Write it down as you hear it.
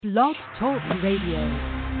Blog Talk Radio.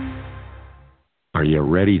 Are you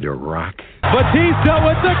ready to rock? Batista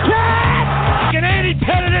with the catch! And Andy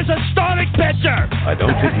Pettit is a starting pitcher! I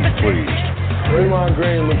don't think he's pleased. Raymond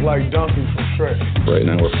Green looked like Donkey from Shrek. Right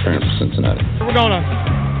now we're preparing for Cincinnati. We're going to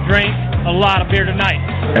drink a lot of beer tonight.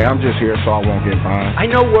 Hey, I'm just here so I won't get fined. I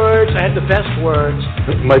know words. I have the best words.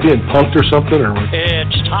 Am I being punked or something? Or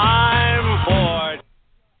It's time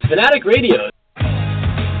for Fanatic Radio.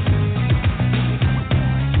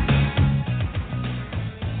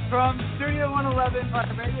 From Studio 111 by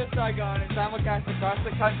Radio Saigon and simulcast across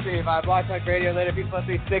the country by Blog Talk Radio, later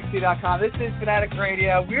P360.com. This is Fanatic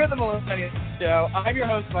Radio. We're the Millennial Show. I'm your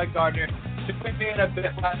host, Mike Gardner. Joining me in a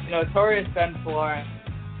bit, the notorious Ben Florence,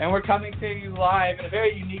 and we're coming to you live in a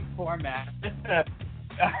very unique format.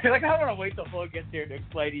 I don't want to wait till Flo gets here to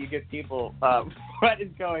explain to you good people what is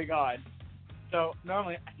going on. So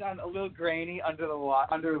normally I sound a little grainy under the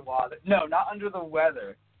water. No, not under the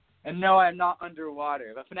weather. And no, I'm not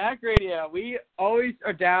underwater. But Fanatic Radio, we always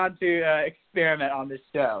are down to experiment on this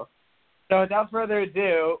show. So without further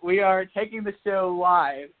ado, we are taking the show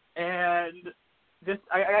live. And just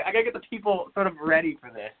I got to get the people sort of ready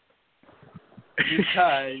for this.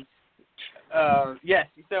 Because, yes,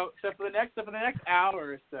 so for the next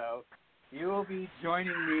hour or so, you will be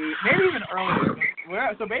joining me, maybe even earlier.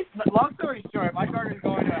 Long story short, my partner's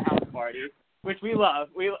going to a house party, which we love.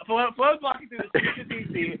 Flo's walking through the streets of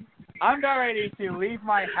D.C. I'm about ready to leave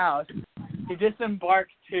my house to disembark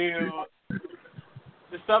to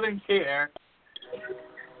the Southern Tier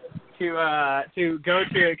to go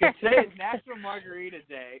to, because today is National Margarita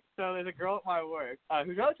Day. So there's a girl at my work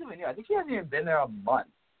who's relatively new. I think she hasn't even been there a month.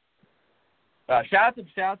 Shout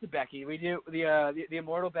out to Becky. We do the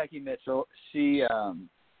immortal Becky Mitchell. She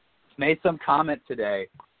made some comment today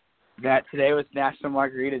that today was National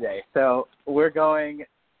Margarita Day. So we're going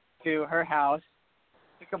to her house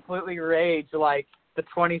to completely rage like the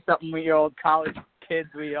 20-something-year-old college kids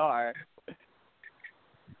we are.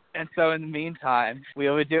 And so in the meantime,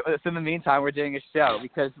 we're doing a show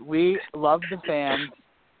because we love the fans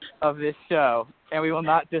of this show and we will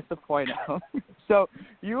not disappoint them. So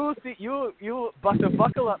you will see,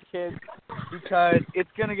 buckle up, kids, because it's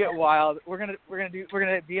gonna get wild. We're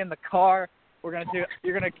gonna be in the car. You're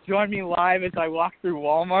gonna join me live as I walk through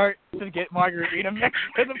Walmart to get margarita mix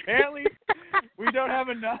because apparently we don't have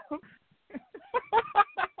enough.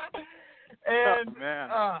 And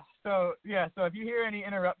so if you hear any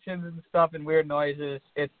interruptions and stuff and weird noises,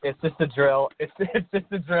 it's just a drill. It's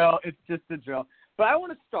just a drill. But I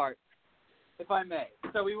want to start, if I may.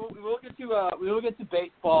 So we will get to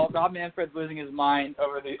baseball. Rob Manfred's losing his mind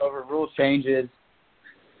over rule changes.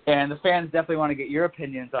 And the fans definitely want to get your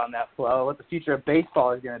opinions on that, Flo, what the future of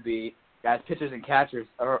baseball is going to be, as pitchers and catchers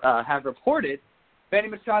have reported. Manny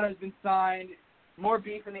Machado has been signed. More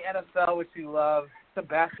beef in the NFL, which we love. Some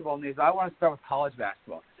basketball news. I want to start with college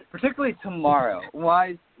basketball, particularly tomorrow.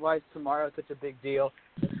 Why is tomorrow such a big deal?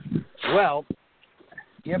 Well,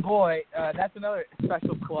 yeah, boy, that's another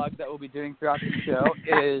special plug that we'll be doing throughout the show.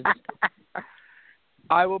 Is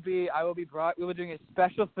we'll be doing a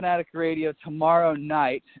special Fanatic Radio tomorrow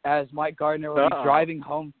night as Mike Gardner will be driving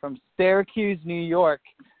home from Syracuse, New York,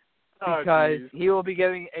 because he will be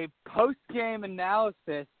giving a post-game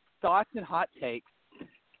analysis, thoughts and hot takes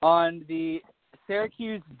on the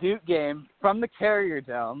Syracuse-Duke game from the Carrier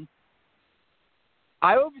Dome.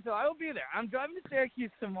 I will be there. I'm driving to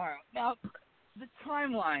Syracuse tomorrow. Now, the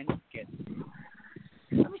timeline.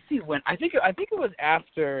 Let me see when. I think it was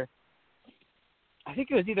after. I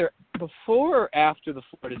think it was either before or after the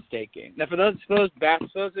Florida State game. Now, for those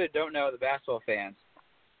that don't know, the basketball fans,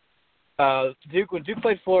 when Duke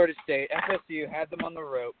played Florida State, FSU had them on the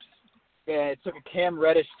ropes, and it took a Cam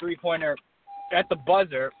Reddish three-pointer at the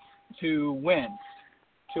buzzer to win.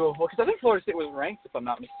 Because I think Florida State was ranked, if I'm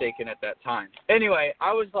not mistaken, at that time. Anyway,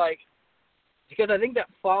 I was like, because I think that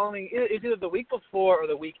following, it's either the week before or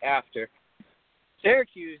the week after,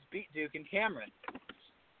 Syracuse beat Duke in Cameron.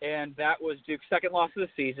 And that was Duke's second loss of the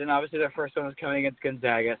season. Obviously, their first one was coming against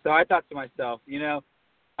Gonzaga. So I thought to myself,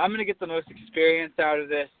 I'm going to get the most experience out of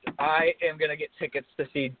this. I am going to get tickets to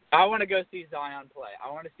see – I want to go see Zion play. I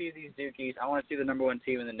want to see these Dukies. I want to see the number one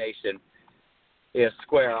team in the nation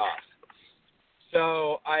square off.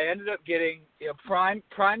 So I ended up getting prime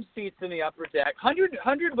seats in the upper deck,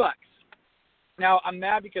 $100. Now, I'm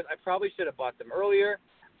mad because I probably should have bought them earlier,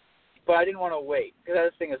 but I didn't want to wait.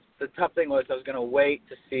 Because the tough thing was I was going to wait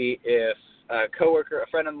to see if a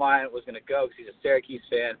friend of mine, was going to go because he's a Syracuse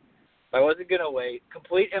fan. I wasn't going to wait.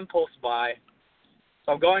 Complete impulse buy.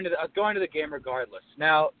 So I was going to the game regardless.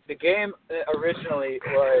 Now, the game originally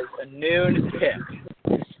was a noon tip,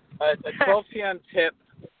 a 12 p.m. tip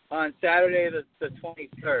on Saturday the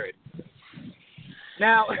 23rd.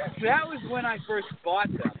 Now, that was when I first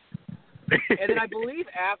bought them. And then I believe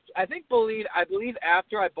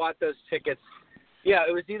after I bought those tickets, yeah,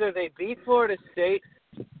 it was either they beat Florida State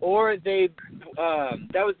or they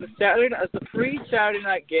that was the pre-Saturday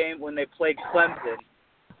night game when they played Clemson,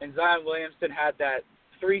 and Zion Williamson had that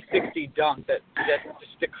 360 dunk that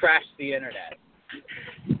just crashed the internet.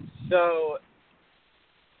 So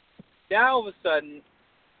now all of a sudden,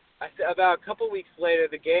 about a couple weeks later,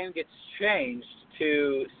 the game gets changed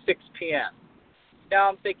to 6 p.m. Now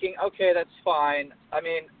I'm thinking, okay, that's fine. I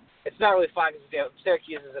mean, it's not really fine because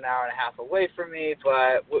Syracuse is an hour and a half away from me,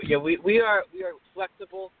 but we are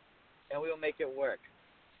flexible, and we will make it work.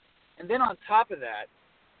 And then on top of that,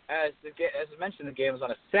 as I mentioned, the game was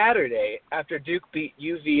on a Saturday. After Duke beat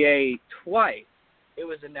UVA twice, it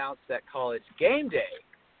was announced that College Game Day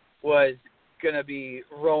was going to be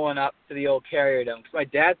rolling up to the old Carrier Dome. Because my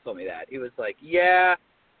dad told me that. He was like, yeah.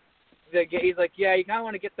 He's like, yeah, you kind of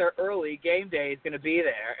want to get there early. Game Day is going to be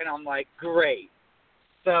there. And I'm like, great.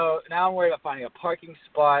 So now I'm worried about finding a parking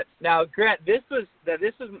spot. Now, Grant, that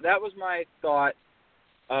was my thought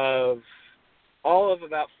of all of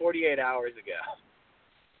about 48 hours ago.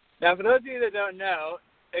 Now, for those of you that don't know,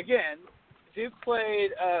 again, Duke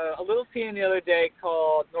played a little team the other day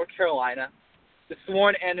called North Carolina, the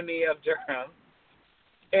sworn enemy of Durham.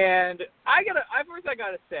 And I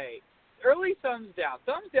gotta say, early thumbs down.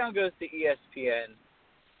 Thumbs down goes to ESPN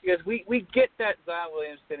because we get that Zion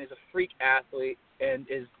Williamson is a freak athlete and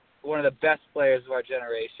is one of the best players of our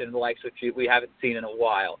generation, the likes which we haven't seen in a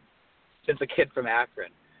while, since a kid from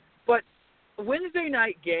Akron. But Wednesday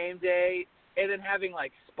night game day and then having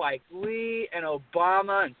like Spike Lee and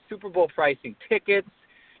Obama and Super Bowl pricing tickets,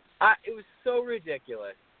 it was so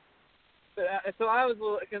ridiculous. So I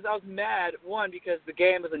was mad, one, because the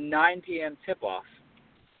game was a 9 p.m. tip-off.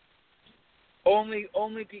 Only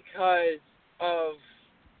because of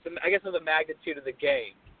the magnitude of the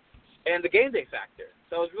game and the game day factor.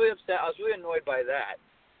 So I was really upset. I was really annoyed by that.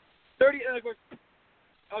 And of course,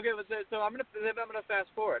 okay, so I'm gonna fast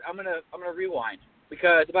forward. I'm gonna rewind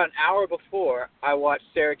because about an hour before I watched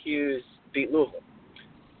Syracuse beat Louisville.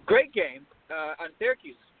 Great game on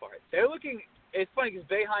Syracuse's part. They're looking. It's funny because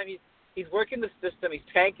Boeheim he's working the system. He's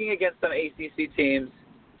tanking against some ACC teams,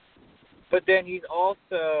 but then he's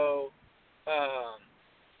also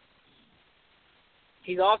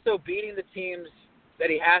beating the teams that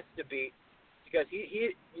he has to beat because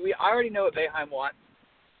I already know what Boeheim wants.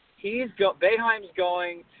 Boeheim's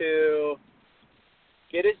going to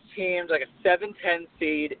get his teams like a 7-10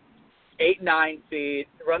 seed, 8-9 seed,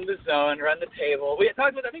 run the zone, run the table. I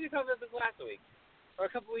think we talked about this last week or a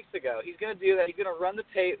couple weeks ago. He's going to do that. He's going to run the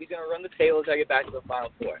table. He's going to run the table until I get back to the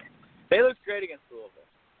Final Four. They looked great against Louisville,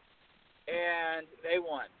 and they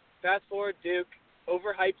won. Fast forward, Duke,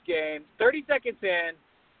 overhyped game. 30 seconds in,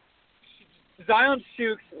 Zion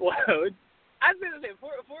shoots loads. I was going to say,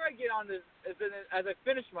 before I get on this, as I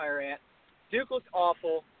finish my rant, Duke looked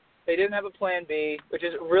awful. They didn't have a plan B, which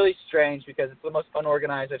is really strange because it's the most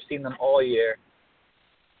unorganized I've seen them all year.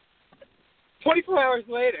 24 hours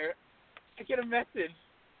later, I get a message.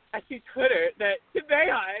 I see Twitter that Tim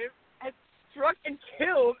Boeheim has struck and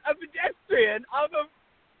killed a pedestrian off of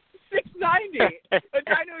 690. And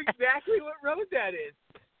I know exactly what road that is.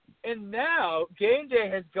 And now game day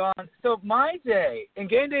has gone. So my day, and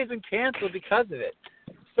game day has been canceled because of it.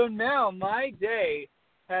 So now my day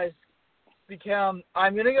has become,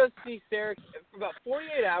 I'm going to go see Syracuse. About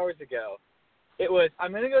 48 hours ago, it was,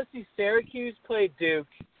 I'm going to go see Syracuse play Duke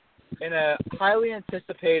in a highly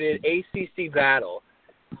anticipated ACC battle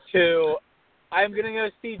to I'm going to go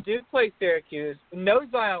see Duke play Syracuse, no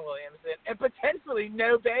Zion Williamson, and potentially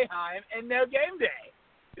no Boeheim and no game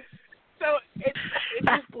day. So it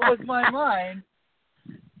just blows my mind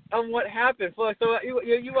on what happened. So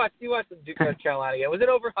you watched the Duke North Carolina game. Was it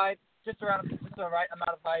overhyped? Just the right amount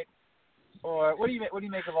of hype, or what do you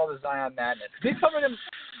make of all the Zion madness? We covered him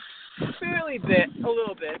a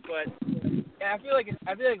little bit, but I feel like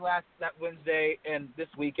that Wednesday and this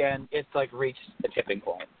weekend, it's like reached a tipping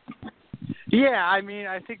point. Yeah, I mean,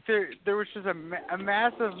 I think there was just a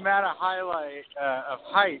massive amount of of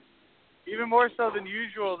hype, even more so than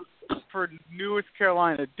usual for North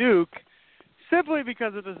Carolina Duke, simply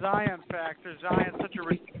because of the Zion factor. Zion's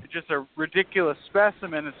just a ridiculous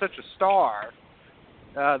specimen and such a star,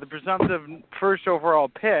 the presumptive first overall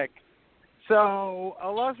pick. So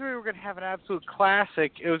unless we were going to have an absolute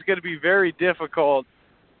classic, it was going to be very difficult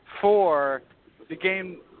for the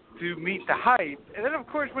game to meet the hype. And then, of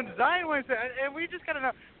course, when Zion went, and we just got to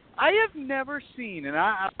know, I have never seen, and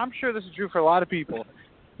I'm sure this is true for a lot of people,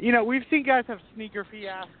 we've seen guys have sneaker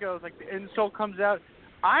fiascos, like the insole comes out.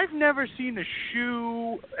 I've never seen a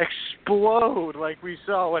shoe explode like we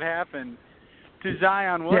saw what happened to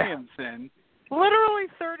Zion Williamson. Literally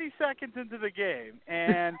 30 seconds into the game,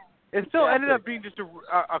 and it still ended up being just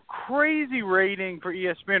a crazy rating for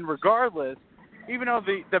ESPN regardless, even though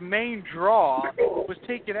the main draw was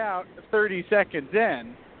taken out 30 seconds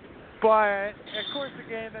in. But, of course, the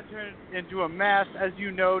game then turned into a mess. As you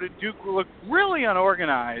noted, Duke looked really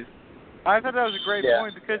unorganized. I thought that was a great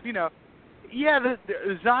point because,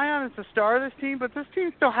 Zion is the star of this team, but this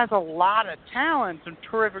team still has a lot of talent, some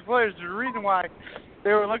terrific players. There's a reason why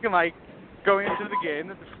they were looking like going into the game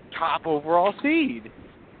the top overall seed.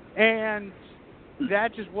 And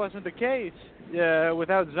that just wasn't the case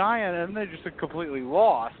without Zion, and they just completely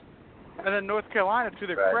lost. And then North Carolina, to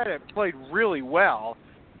their credit, played really well.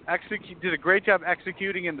 Did a great job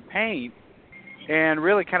executing in the paint and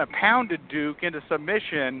really kind of pounded Duke into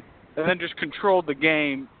submission and then just controlled the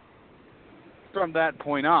game from that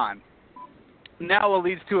point on. Now it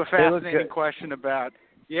leads to a fascinating question about,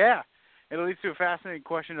 it leads to a fascinating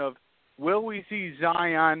question of, will we see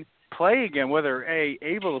Zion play again, whether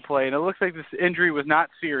able to play? And it looks like this injury was not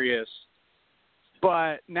serious.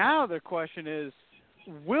 But now the question is,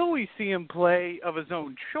 will we see him play of his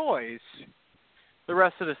own choice the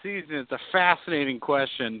rest of the season? It's a fascinating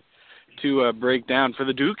question to break down for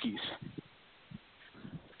the Dukies.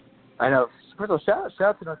 I know. First of all, shout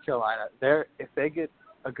out to North Carolina. If they get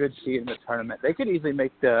a good seed in the tournament, they could easily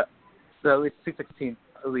make the Sweet 16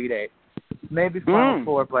 Elite Eight, maybe Final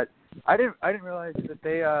Four. But I didn't realize that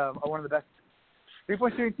they are one of the best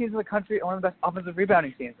 3-point shooting teams in the country, and one of the best offensive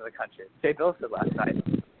rebounding teams in the country. Jay Bill said last night,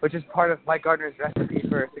 which is part of Mike Gardner's recipe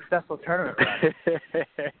for a successful tournament run.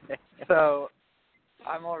 So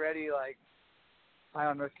I'm already high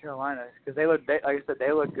on North Carolina because like I said,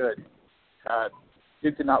 they look good.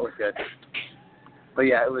 Duke did not look good, but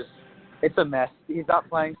it's a mess. He's not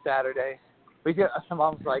playing Saturday. We get some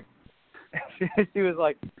mom's like, she was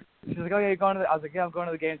like, oh yeah, you're going to I was like, yeah, I'm going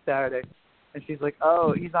to the game Saturday, and she's like,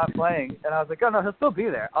 oh, he's not playing, and I was like, oh no, he'll still be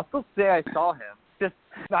there. I'll still say I saw him, just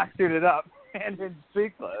not suited up and in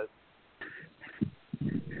street clothes.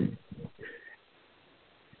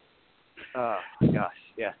 Oh my gosh,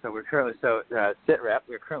 yeah. So we're currently sit rep.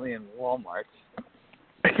 We're currently in Walmart.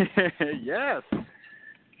 Yes.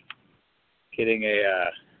 Getting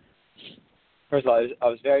first of all, I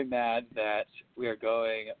was very mad that we are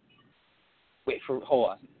going.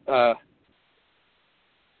 Hold on.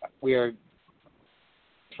 We are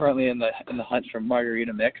currently in the hunt for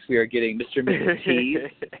margarita mix. We are getting Mr. Mrs.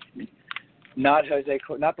 T's. Not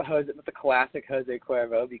the classic Jose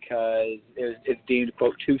Cuervo because it's deemed,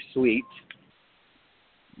 quote, too sweet.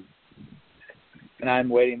 And I'm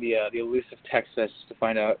waiting the elusive Texas to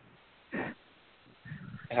find out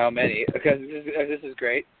how many, because this is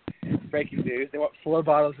great. Breaking news: they want 4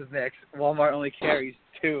 bottles of mix. Walmart only carries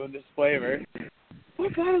 2 in this flavor. 4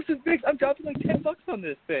 bottles of mix. I'm dropping like $10 on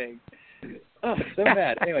this thing. Oh, so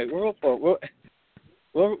mad. Anyway, we'll roll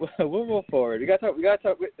forward. We got to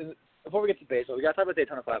talk. Before we get to baseball, we got to talk about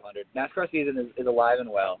Daytona 500. NASCAR season is alive and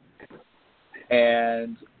well,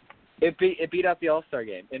 and it beat out the All-Star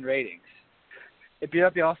game in ratings. It beat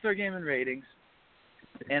out the All-Star game in ratings,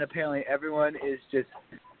 and apparently everyone is just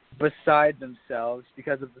beside themselves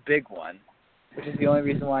because of the big one, which is the only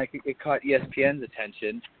reason why it caught ESPN's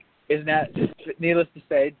attention. Isn't that just needless to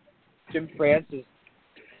say? Jim France is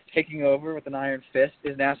taking over with an iron fist.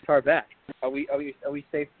 Is NASCAR back? Are we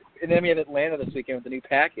safe? And then we have Atlanta this weekend with the new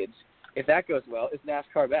package. If that goes well, is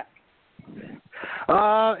NASCAR back?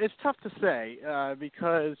 It's tough to say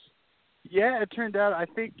because, it turned out, I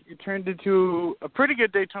think it turned into a pretty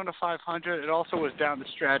good Daytona 500. It also was down the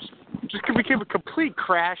stretch. Just became a complete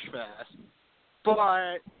crash fest.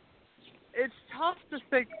 But it's tough to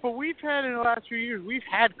think. But we've had in the last few years, we've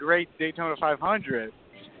had great Daytona 500.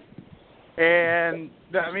 And,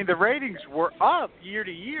 the ratings were up year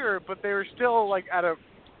to year, but they were still, at a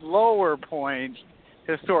lower point,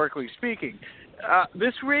 historically speaking.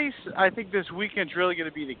 This race, I think this weekend's really going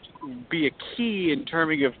to be a key in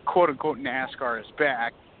terms of quote-unquote NASCAR is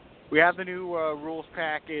back. We have the new rules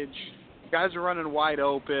package. Guys are running wide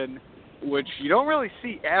open, which you don't really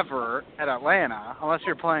see ever at Atlanta unless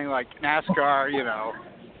you're playing like NASCAR,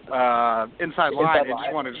 inside line and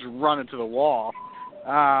just want to just run into the wall.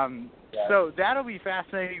 So that'll be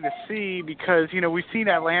fascinating to see because, we've seen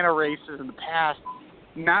Atlanta races in the past,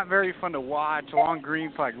 not very fun to watch, long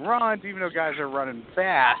green flag runs, even though guys are running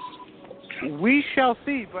fast. We shall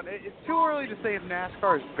see, but it's too early to say if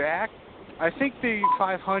NASCAR is back. I think the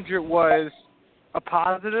 500 was a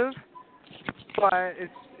positive, but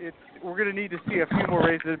it's we're going to need to see a few more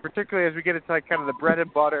races, particularly as we get into like kind of the bread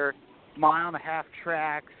and butter 1.5 mile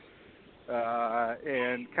tracks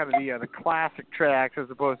and kind of the classic tracks as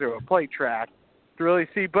opposed to a plate track to really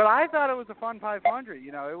see. But I thought it was a fun 500.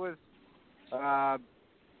 You know, it was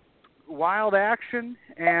wild action,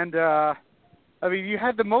 and I mean, you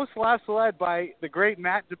had the most laps led by the great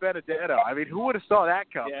Matt DiBenedetto. I mean, who would have saw that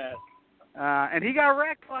coming? Yeah. And he got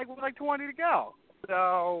wrecked with 20 to go.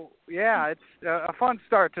 So, yeah, it's a fun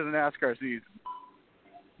start to the NASCAR season.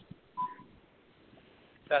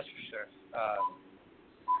 That's for sure.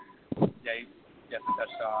 Yeah, you definitely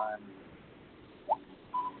touched on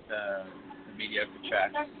the mediocre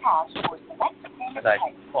track. As I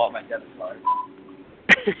pull out my debit card.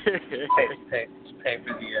 pay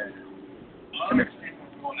for the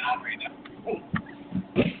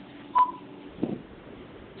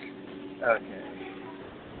Okay.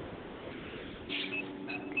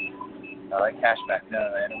 I like cashback. No,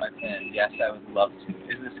 I enter my PIN. Yes, I would love to.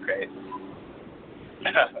 Isn't this great?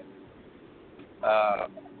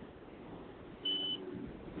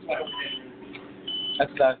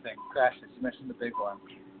 That's another thing. Crashes. You mentioned the big one.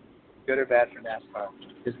 Good or bad for NASCAR?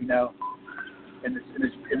 Because we know in this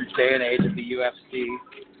day and age of the UFC,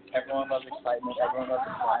 everyone loves excitement. Everyone loves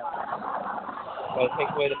violence. So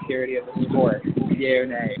take away the purity of the sport. Yay or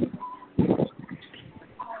nay?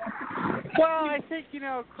 Well, I think,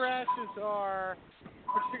 crashes are,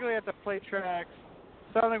 particularly at the plate tracks,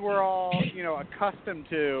 something we're all, accustomed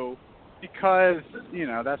to because,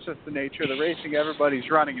 that's just the nature of the racing. Everybody's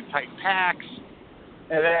running in tight packs,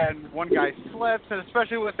 and then one guy slips, and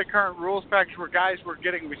especially with the current rules package where guys were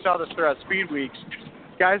getting, we saw this throughout speed weeks,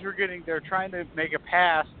 they're trying to make a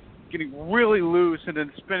pass, getting really loose and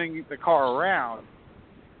then spinning the car around.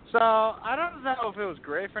 So, I don't know if it was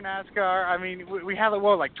great for NASCAR. I mean, we had,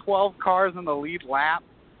 12 cars on the lead lap.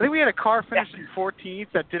 I think we had a car finishing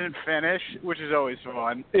 14th that didn't finish, which is always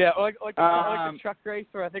fun. Yeah, like the truck race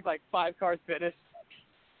where I think 5 cars finished.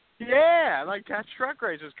 Yeah, that truck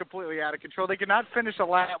race was completely out of control. They could not finish a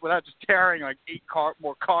lap without just tearing 8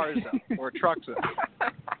 more cars up or trucks up.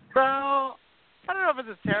 So, I don't know if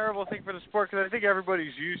it's a terrible thing for the sport because I think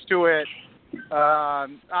everybody's used to it.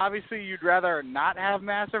 Obviously, you'd rather not have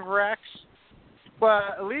massive wrecks,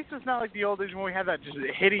 but at least it's not like the old days when we had that just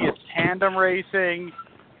hideous tandem racing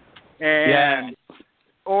and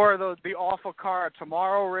or the awful car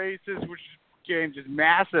tomorrow races, which became just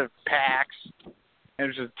massive packs and it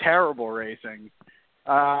was just terrible racing.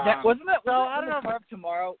 Wasn't the car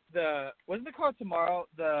tomorrow the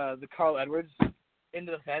Carl Edwards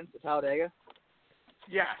into the fence at Talladega?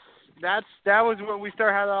 Yes. That was when we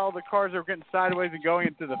started having all the cars that were getting sideways and going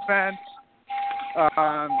into the fence.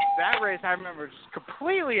 That race, I remember, just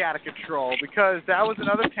completely out of control because that was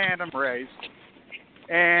another tandem race.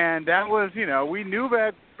 And that was, we knew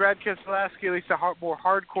that Brad Keselowski, at least the more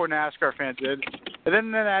hardcore NASCAR fans did. And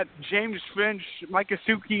then that James Finch, Mike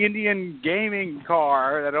Asuki Indian Gaming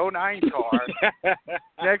car, that 09 car,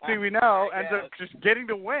 next thing we know, ends up just getting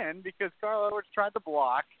to win because Carl Edwards tried to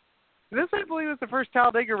block. This, I believe, was the first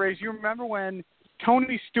Talladega race. You remember when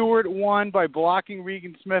Tony Stewart won by blocking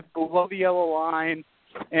Regan Smith below the yellow line,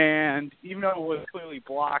 and even though it was clearly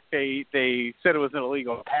blocked, they said it was an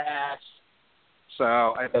illegal pass. So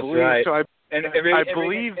I believe right. so. I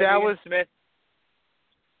believe that was Smith.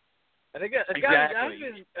 I think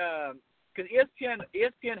exactly because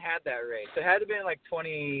ESPN had that race. It had to be in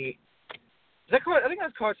 20. I think that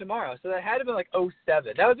was Car Tomorrow. So that had to be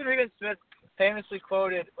 07. That was when Regan Smith famously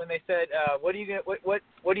quoted when they said, "What do you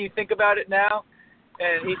think about it now?"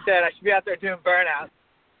 And he said, "I should be out there doing burnouts."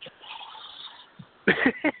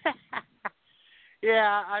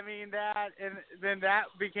 Yeah, I mean that, and then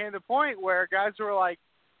that became the point where guys were like,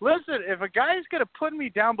 "Listen, if a guy's going to put me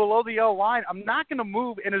down below the yellow line, I'm not going to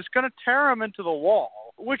move, and it's going to tear him into the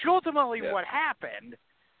wall," which ultimately what happened.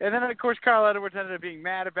 And then, of course, Carl Edwards ended up being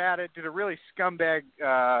mad about it, did a really scumbag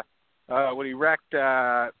when he wrecked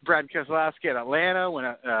Brad Keselowski at Atlanta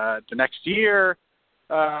the next year,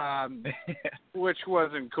 which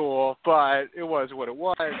wasn't cool, but it was what it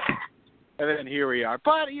was. And then here we are.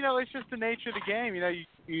 But, it's just the nature of the game.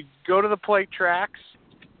 You go to the plate tracks,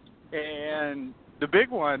 and the big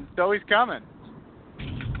one is always coming.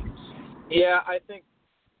 Yeah, I think,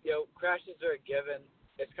 crashes are a given.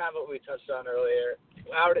 It's kind of what we touched on earlier.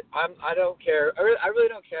 I don't care. I really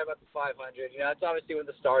don't care about the 500. It's obviously when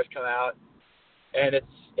the stars come out, and it's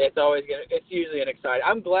usually an exciting.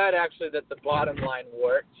 I'm glad actually that the bottom line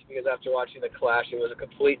worked because after watching the Clash, it was a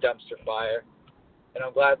complete dumpster fire, and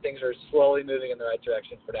I'm glad things are slowly moving in the right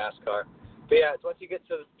direction for NASCAR. But yeah, once you get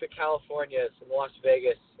to California, some Las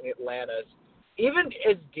Vegas, and Atlanta's, even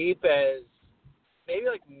as deep as maybe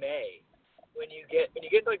like May, when you get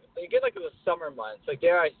like the summer months. Like,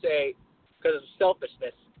 dare I say, because of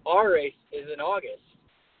selfishness, our race is in August,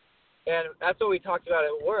 and that's what we talked about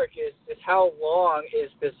at work. Is how long is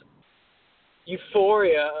this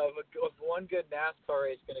euphoria of one good NASCAR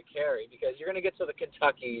race going to carry? Because you're going to get to the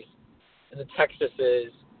Kentuckys and the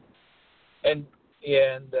Texases, and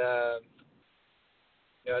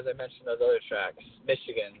as I mentioned, those other tracks,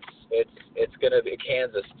 Michigan's. It's going to be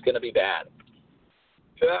Kansas. It's going to be bad.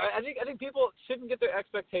 So I think people shouldn't get their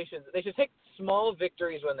expectations. They should take small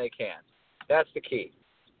victories when they can. That's the key.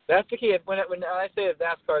 That's the key. When I say if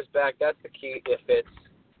NASCAR's back, that's the key. If it's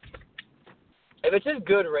just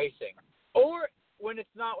good racing, or when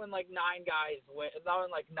it's not when like 9 guys win, it's not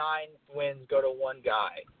when like 9 wins go to one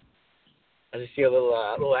guy. As you see a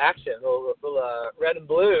little action, little red and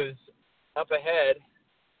blues up ahead,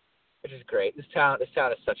 which is great. This town is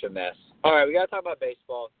such a mess. All right, we got to talk about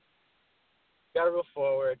baseball. Got to move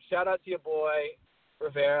forward. Shout out to your boy,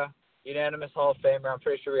 Rivera, unanimous Hall of Famer. I'm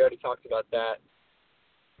pretty sure we already talked about that.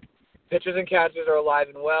 Pitchers and catchers are alive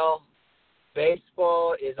and well.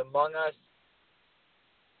 Baseball is among us.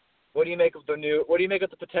 What do you make of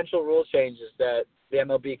the potential rule changes that the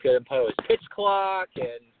MLB could impose? Pitch clock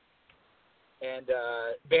and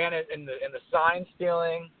ban it and the sign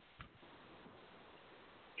stealing.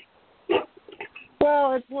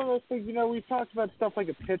 Well, it's one of those things, we've talked about stuff like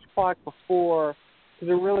a pitch clock before, because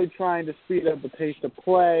they're really trying to speed up the pace of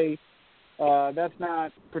play. That's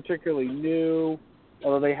not particularly new,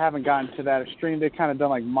 although they haven't gotten to that extreme. They've kind of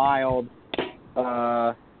done like mild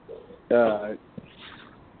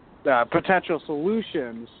potential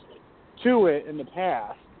solutions to it in the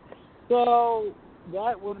past. So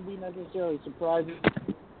that wouldn't be necessarily surprising.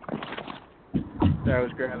 That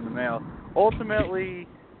was grabbing the mail. Ultimately,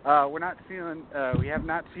 we have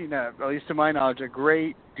not seen, at least to my knowledge, a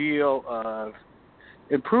great deal of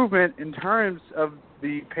improvement in terms of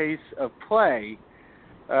the pace of play.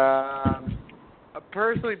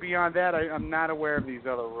 Personally, beyond that, I'm not aware of these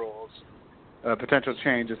other rules, potential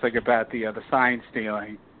changes like about the sign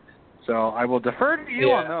stealing. So I will defer to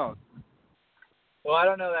you on those. Well, I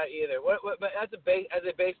don't know that either. But as a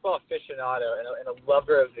baseball aficionado and a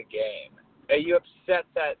lover of the game, are you upset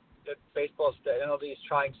that the baseball MLB is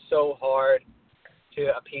trying so hard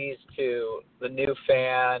to appease to the new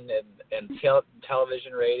fan and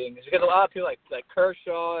television ratings? Because a lot of people like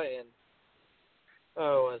Kershaw and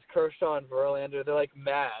Verlander, they're like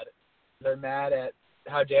mad. They're mad at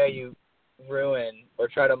how dare you ruin or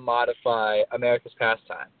try to modify America's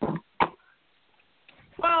pastime.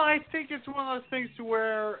 Well, I think it's one of those things to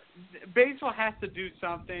where baseball has to do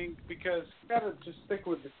something, because you got to just stick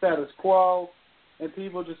with the status quo, and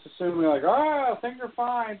people just assume things are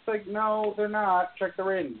fine. It's like, no, they're not. Check the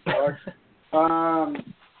ratings, dog. And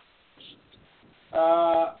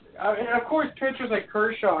of course, pitchers like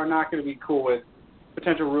Kershaw are not going to be cool with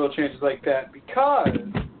potential rule changes like that because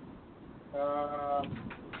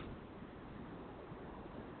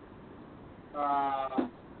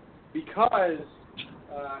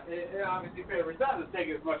it obviously favors them to take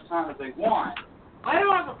as much time as they want. I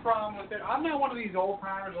don't have a problem with it. I'm not one of these old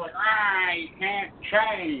timers like, you can't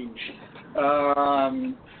change.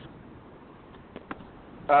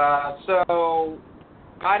 So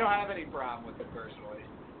I don't have any problem with it personally.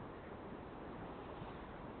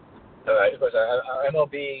 All right, of course, our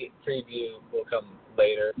MLB preview will come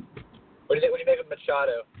later. What do you make of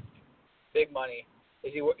Machado? Big money.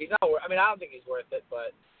 He's not. I mean, I don't think he's worth it.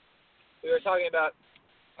 But we were talking about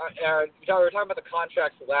we were talking about the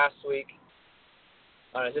contracts last week.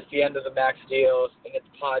 Is this the end of the max deals and it's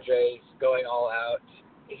Padres going all out?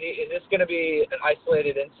 Is this going to be an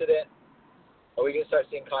isolated incident? Are we going to start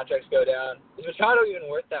seeing contracts go down? Is Machado even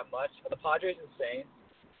worth that much? Are the Padres insane?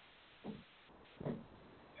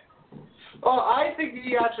 Well, I think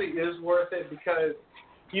he actually is worth it because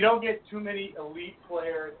you don't get too many elite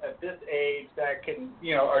players at this age that can,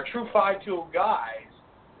 are true 5-tool guys.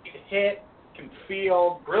 Can hit, can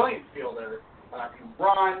field, brilliant fielder, can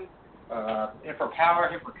run, hit for power,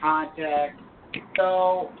 hit for contact.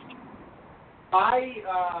 So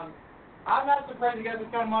I'm not surprised he got this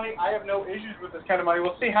kind of money. I have no issues with this kind of money.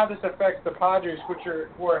 We'll see how this affects the Padres,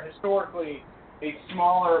 who are historically a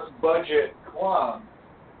smaller budget club.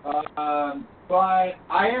 But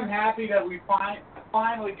I am happy that we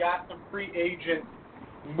finally got some free agent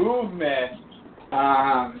movement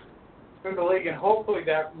in the league, and hopefully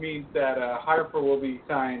that means that Harper will be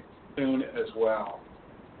signed soon as well.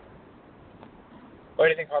 Where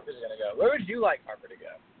do you think Harper's going to go? Where would you like Harper to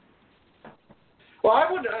go? Well,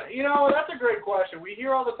 I would, that's a great question. We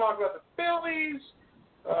hear all the talk about the Phillies.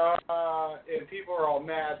 and people are all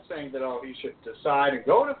mad saying that, he should decide and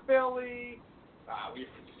go to Philly. We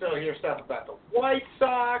still hear stuff about the White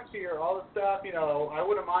Sox, hear all this stuff. I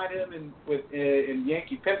wouldn't mind him in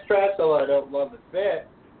Yankee pinstripes, although I don't love the fit.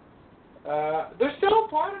 There's still a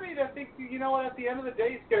part of me that thinks, at the end of the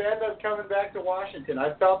day, he's going to end up coming back to Washington.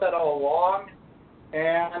 I've felt that all along,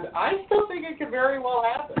 and I still think it could very well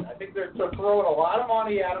happen. I think they're throwing a lot of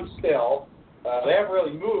money at him still. They haven't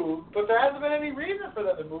really moved, but there hasn't been any reason for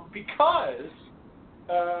them to move because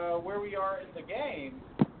where we are in the game,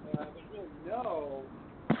 there's really no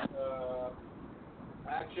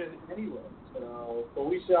action anyway. But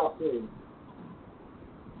we shall see.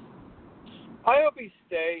 I hope he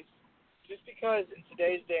stays, just because in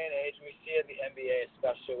today's day and age, we see it in the NBA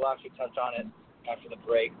especially. We'll actually touch on it after the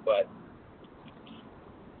break, but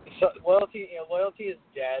loyalty is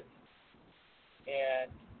dead,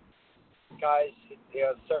 and guys,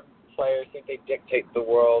 certain players think they dictate the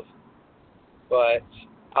world, but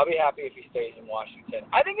I'll be happy if he stays in Washington.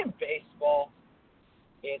 I think in baseball,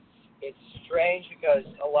 it's strange because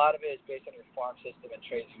a lot of it is based on your farm system and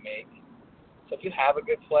trades you make. So if you have a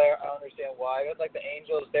good player, I don't understand why. Like the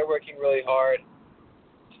Angels, they're working really hard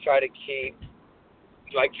to try to keep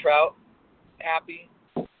Mike Trout happy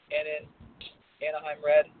and in Anaheim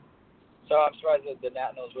Red. So I'm surprised that the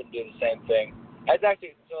Nationals wouldn't do the same thing. That's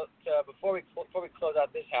actually before we close out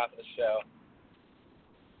this half of the show.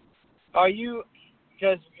 Are you,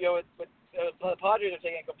 because the Padres are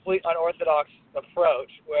taking a complete unorthodox approach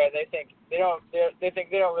where they think they don't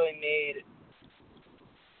really need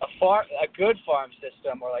a good farm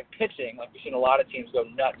system or like pitching, like we've seen a lot of teams go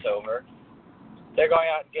nuts over. They're going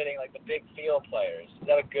out and getting like the big field players. Is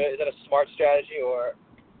that a smart strategy, or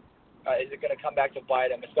is it going to come back to bite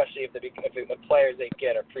them, especially if the players they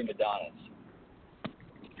get are prima donnas?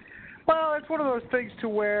 Well, it's one of those things to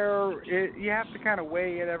where you have to kind of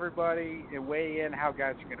weigh in everybody and weigh in how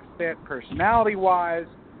guys are going to fit personality-wise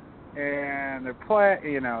and their play,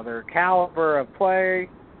 their caliber of play.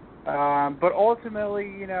 But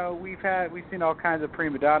ultimately, we've seen all kinds of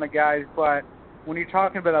prima donna guys. But when you're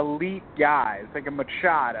talking about elite guys like a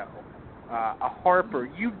Machado, a Harper,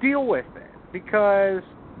 you deal with it because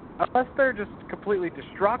unless they're just completely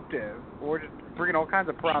destructive or just bringing all kinds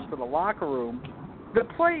of problems to the locker room, the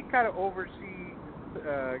play kind of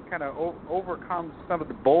overcomes some of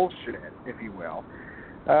the bullshit, if you will.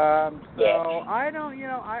 I don't,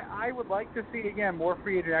 I would like to see, again, more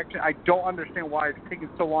free agent action. I don't understand why it's taking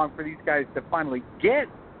so long for these guys to finally get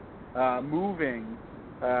moving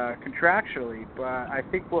contractually, but I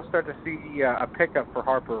think we'll start to see a pickup for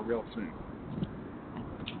Harper real soon.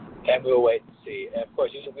 And we'll wait and see. And, of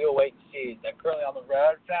course, we'll wait and see. And currently on the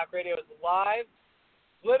road, Fanatic Radio is live,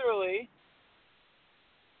 literally.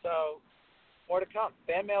 So, more to come.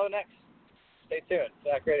 Fan mail next. Stay tuned.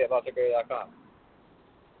 Fanatic Radio, BalticRadio.com.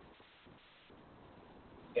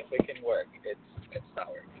 If it can work, it's not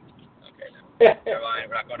working. Okay, no. Never mind.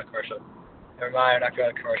 We're not going to commercial. Never mind. We're not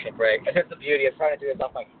going to commercial break. And here's the beauty of trying to do this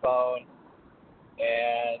off my phone,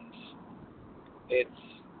 and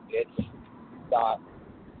it's not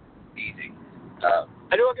easy.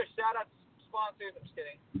 I do want to shout out to sponsors. I'm just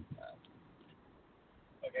kidding.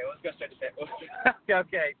 Okay, let's go straight to fan.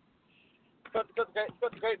 Okay. Got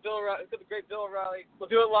the great Bill O'Reilly. We'll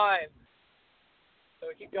do it live. So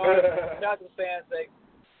we keep going. Shout out to the fans.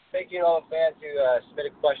 Thank you to all the fans who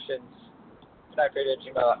submitted questions.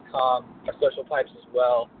 FanacRadio@gmail.com. Our social pipes as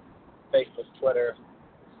well. Facebook, Twitter.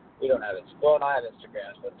 We don't have it. Well, I have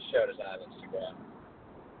Instagram, but the show doesn't have Instagram.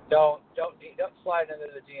 Don't slide into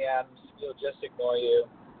the DMs. We'll just ignore you.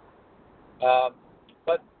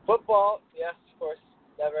 But football, yes, of course.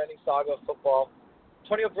 Never-ending saga of football.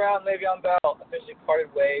 Antonio Brown, Le'Veon Bell officially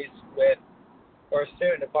parted ways with, or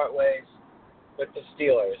soon to part ways with the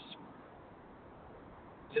Steelers.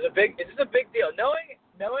 This is a big deal. Knowing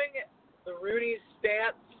the Rooney's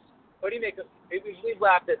stance, what do you make of? We've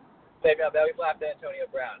laughed at Le'Veon Bell. We've laughed at Antonio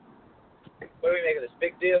Brown. What do we make of this?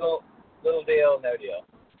 Big deal, little deal, no deal?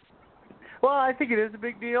 Well, I think it is a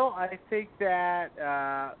big deal. I think that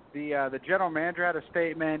the general manager had a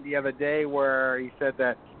statement the other day where he said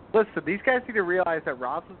that, listen, these guys need to realize that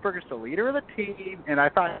Roethlisberger's the leader of the team, and I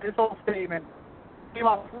thought his whole statement came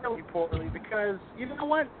out really poorly because, you know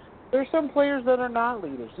what, there's some players that are not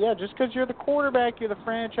leaders. Yeah, just because you're the quarterback, you're the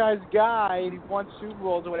franchise guy, and you've won Super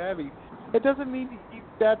Bowls or whatever, it doesn't mean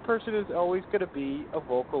that person is always going to be a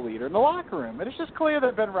vocal leader in the locker room. And it's just clear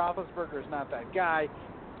that Ben Roethlisberger is not that guy.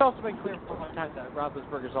 It's also been clear for a long time that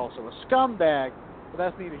Roethlisberger is also a scumbag, but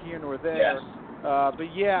that's neither here nor there. Yes.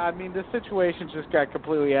 But yeah, I mean, the situation just got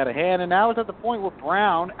completely out of hand, and now it's at the point where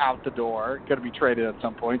Brown out the door, going to be traded at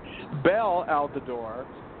some point, Bell out the door.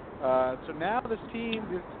 So now this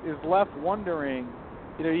team is left wondering.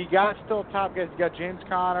 You know, you got still top guys. You got James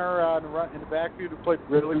Conner in the backfield who played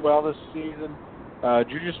really well this season.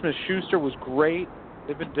 Juju Smith-Schuster was great.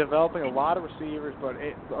 They've been developing a lot of receivers, but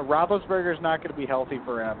Roethlisberger's not going to be healthy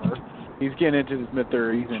forever. He's getting into his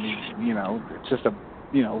mid-30s, and he's, you know, just a,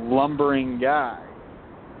 you know, lumbering guy.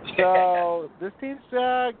 So this team's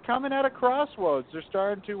coming at a crossroads. They're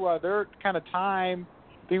starting to, their kind of time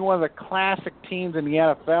being one of the classic teams in the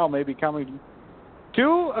NFL may be coming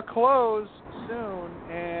to a close soon,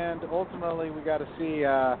 and ultimately we got to see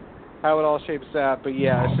how it all shapes out. But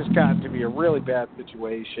yeah, it's just gotten to be a really bad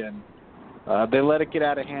situation. They let it get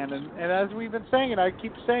out of hand, and as we've been saying, and I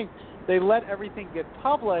keep saying, they let everything get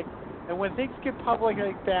public, and when things get public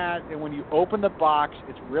like that, and when you open the box,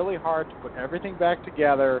 it's really hard to put everything back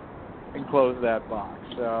together and close that box.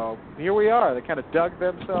 So here we are. They kind of dug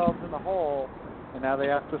themselves in the hole, and now they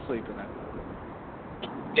have to sleep in it.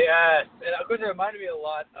 Yes, and of course it reminded me a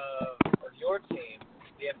lot of your team,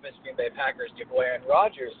 the infamous Green Bay Packers, your boy Aaron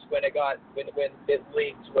Rodgers, when it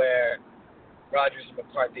leaked where Rodgers and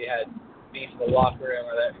McCarthy had beef in the locker room,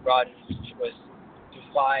 or that Rodgers was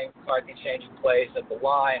defying McCarthy changing plays at the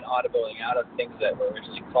line, audibling out of things that were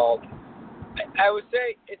originally called. I would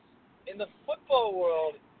say it's in the football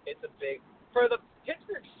world, it's a big for the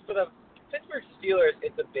Pittsburgh Steelers.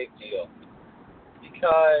 It's a big deal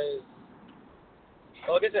because.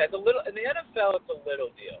 Well, like I said, in the NFL, it's a little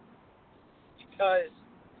deal because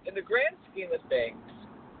in the grand scheme of things,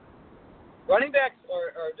 running backs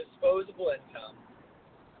are disposable income.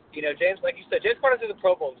 You know, James, like you said, James Conner threw the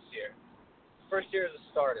Pro Bowl this year. First year as a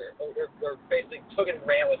starter, or basically took it and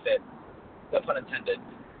ran with it, no pun intended.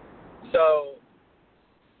 So,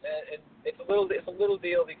 and it's a little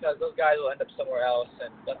deal because those guys will end up somewhere else, and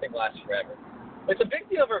nothing lasts forever. But it's a big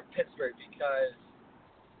deal for Pittsburgh because.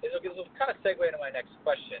 This will kind of segue into my next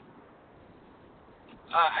question.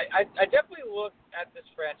 I definitely look at this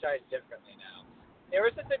franchise differently now. Ever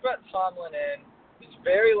since they brought Tomlin in, he's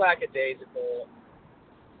very lackadaisical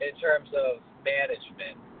in terms of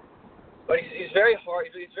management, but he's very hard.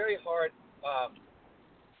 He's very hard in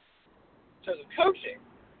terms of coaching.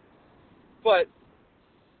 But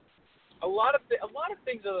a lot of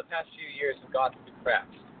things over the past few years have gone through the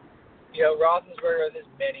cracks. You know, Roethlisberger with his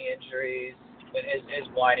many injuries. And his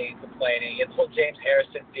whining and complaining, and the whole James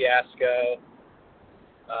Harrison fiasco,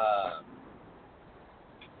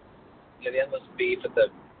 the endless beef with the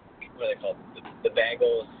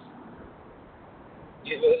Bengals.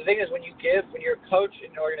 The thing is, when you're a coach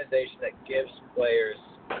in an organization that gives players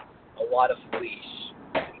a lot of leash,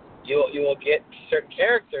 you will get certain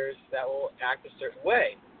characters that will act a certain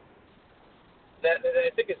way. That I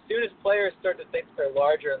think as soon as players start to think they're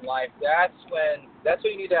larger in life, that's when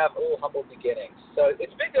you need to have a little humble beginnings. So it's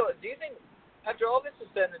a big deal. Do you think, after all this is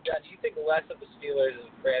said and done, do you think less of the Steelers as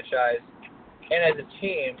a franchise and as a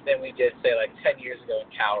team than we did, say, like 10 years ago when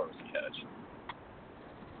Cowher was the coach?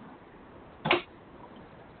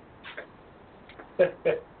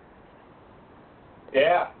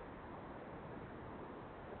 Yeah.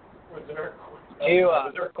 Was there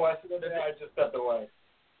a question in there? I just stepped away.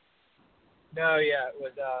 No, yeah, it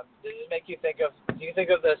was. Does it make you think of? Do you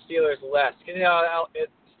think of the Steelers less? Because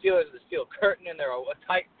Steelers are the steel curtain, and they're a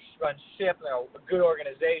tight run ship, and they're a good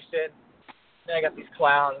organization. Then I got these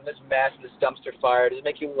clowns and this mess, and this dumpster fire. Does it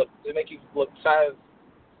make you look? Does it make you look kind of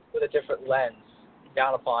with a different lens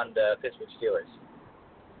down upon the Pittsburgh Steelers?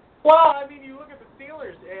 Well, I mean, you look at the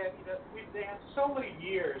Steelers, and they had so many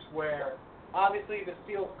years where obviously the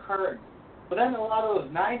steel curtain, but then a lot of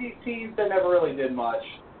those '90s teams that never really did much.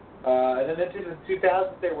 And then into the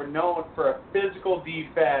 2000s, they were known for a physical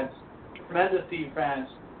defense, tremendous defense,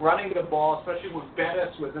 running the ball, especially when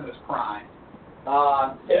Bettis was in his prime.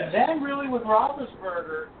 And then really with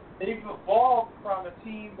Roethlisberger, they've evolved from a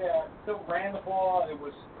team that still ran the ball, it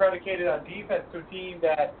was predicated on defense, to a team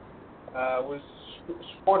that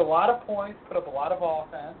scored a lot of points, put up a lot of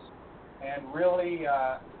offense, and really,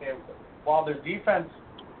 while their defense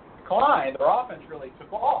declined, their offense really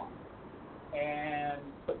took off. And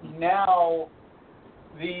now,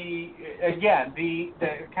 the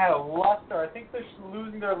kind of luster, I think they're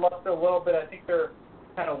losing their luster a little bit. I think their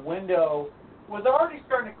kind of window was already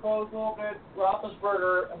starting to close a little bit.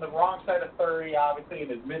 Roethlisberger on the wrong side of 30, obviously in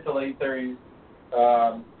his mid to late 30s.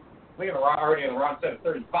 I think already on the wrong side of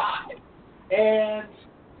 35. And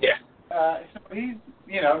so he's,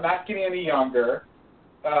 not getting any younger.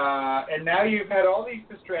 And now you've had all these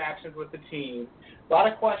distractions with the team. A lot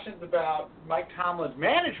of questions about Mike Tomlin's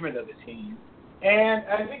management of the team. And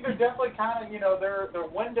I think they're definitely kind of, their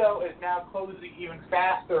window is now closing even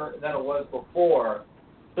faster than it was before.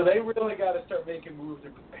 So they really got to start making moves to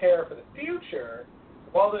prepare for the future,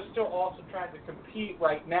 while they're still also trying to compete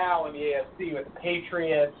right now in the AFC with the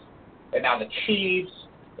Patriots and now the Chiefs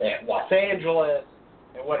and Los Angeles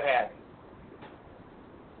and what have you.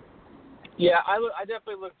 Yeah, I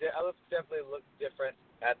definitely look different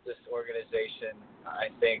at this organization. I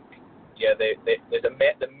think,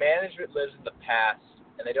 the management lives in the past,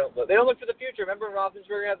 and they don't look for the future. Remember,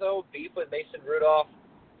 Roethlisberger had the whole beef with Mason Rudolph.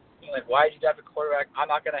 Like, why did you draft a quarterback? I'm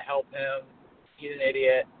not going to help him. He's an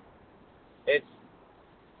idiot. It's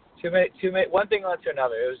too many. One thing led to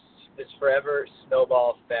another. It was this forever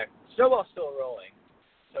snowball effect. Snowball's still rolling,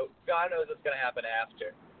 so God knows what's going to happen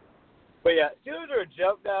after. But yeah, Steelers are a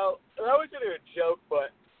joke now. I always say they're a joke,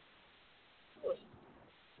 but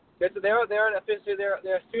they're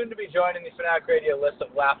soon to be joining the Fanatic Radio list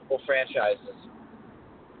of laughable franchises.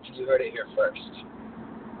 You heard it here first.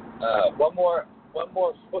 One more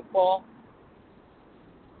football.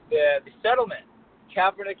 The settlement.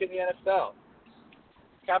 Kaepernick in the NFL.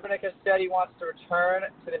 Kaepernick has said he wants to return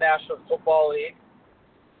to the National Football League.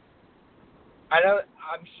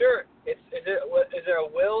 I'm sure. Is there a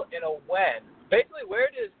will and a when? Basically, where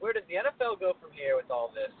does the NFL go from here with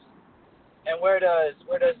all this? And where does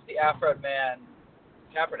the Afro man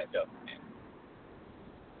Kaepernick go from here?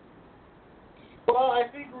 Well, I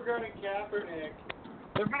think regarding Kaepernick,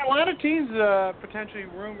 there have been a lot of teams potentially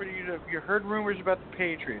rumored. You heard rumors about the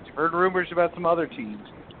Patriots. You've heard rumors about some other teams.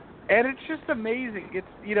 And it's just amazing. It's,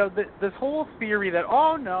 this whole theory that,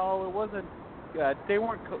 oh, no, it wasn't, they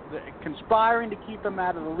weren't conspiring to keep him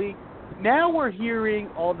out of the league. Now we're hearing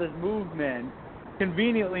all this movement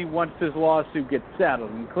conveniently once this lawsuit gets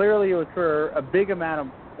settled. And clearly it was for a big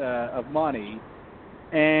amount of money.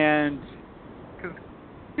 And,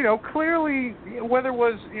 clearly, whether it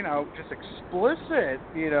was, just explicit,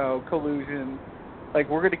 collusion, like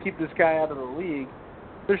we're going to keep this guy out of the league,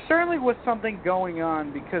 there certainly was something going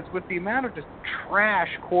on, because with the amount of just trash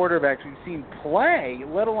quarterbacks we've seen play,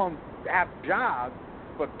 let alone have jobs,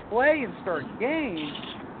 but play and start games,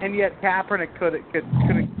 and yet Kaepernick couldn't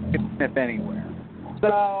sniff anywhere.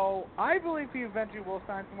 So I believe he eventually will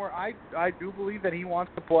sign somewhere. I do believe that he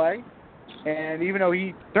wants to play, and even though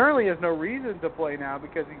he certainly has no reason to play now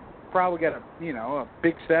because he probably got a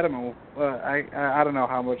big settlement. I don't know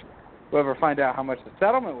how much. We'll ever find out how much the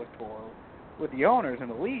settlement was for with the owners in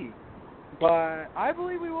the league. But I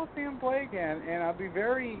believe we will see him play again, and I'll be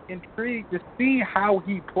very intrigued to see how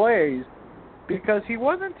he plays, because he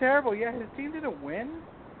wasn't terrible. Yeah, his team didn't win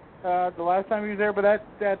the last time he was there, but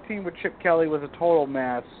that team with Chip Kelly was a total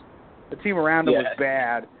mess. The team around him was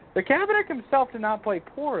bad. But Kaepernick himself did not play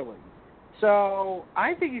poorly. So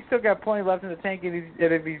I think he's still got plenty left in the tank, and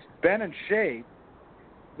if he's been in shape,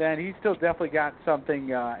 then he's still definitely got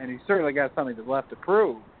something, and he's certainly got something left to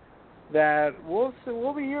prove. That we'll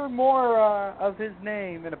be hearing more of his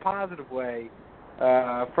name in a positive way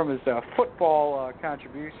from his football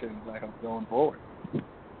contributions, I hope, going forward.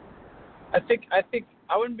 I think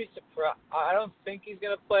I wouldn't be surprised. I don't think he's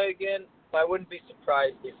going to play again, but I wouldn't be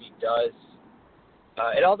surprised if he does.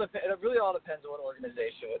 It really all depends on what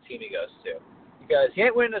organization, what team he goes to. Because he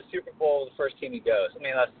ain't winning a Super Bowl with the first team he goes. I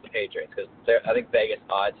mean, that's the Patriots, because I think Vegas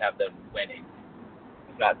odds have them winning.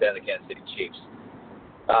 If not, they're the Kansas City Chiefs.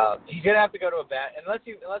 He's gonna have to go to a bad, unless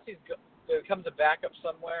he becomes a backup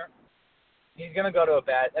somewhere. He's gonna go to a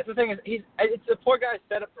bad. That's the thing, it's the poor guy's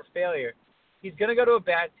set up for failure. He's gonna go to a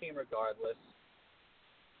bad team regardless,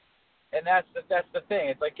 and that's the thing.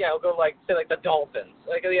 It's like, yeah, he'll go say the Dolphins.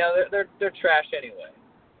 Like, yeah, they're trash anyway.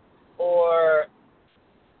 Or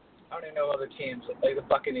I don't even know other teams like the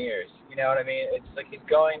Buccaneers. You know what I mean? It's like he's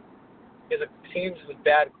going. Because teams with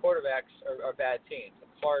bad quarterbacks are bad teams. The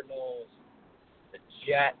Cardinals, the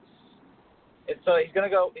Jets, and so he's gonna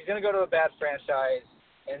go to a bad franchise,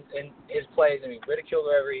 and his play is gonna be ridiculed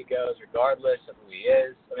wherever he goes, regardless of who he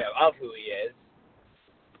is. Of who he is.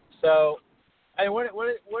 So, what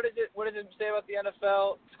does it say about the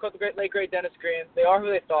NFL? To quote the late great Dennis Green, they are who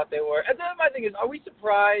they thought they were. And then my thing is, are we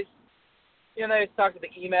surprised? They talk to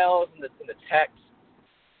the emails and the texts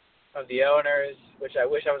of the owners, which I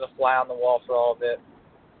wish I was a fly on the wall for all of it.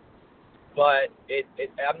 But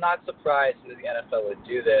I'm not surprised that the NFL would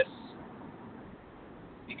do this,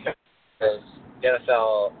 because the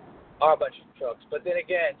NFL are a bunch of crooks. But then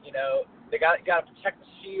again, they got to protect the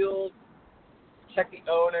shield, protect the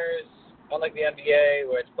owners. Unlike the NBA,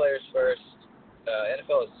 where it's players first,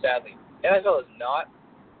 NFL is not.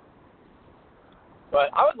 But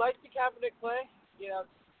I would like to see Kaepernick play,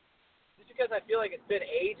 just because I feel like it's been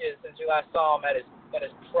ages since we last saw him at his in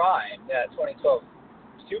his prime, that 2012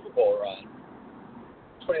 Super Bowl run,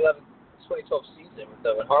 2011, 2012 season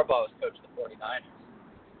when Harbaugh was coaching the 49ers.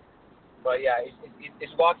 But yeah,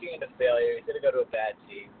 he's walking into failure. He's going to go to a bad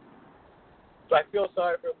team. Do I feel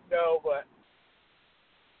sorry for him? No, but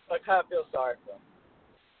I kind of feel sorry for him.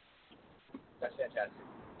 That's fantastic.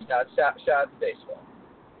 Now, shout out to baseball.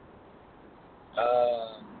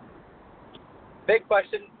 Big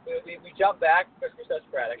question. We jump back. We're so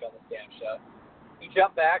sporadic on this damn show. We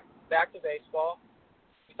jump back to baseball.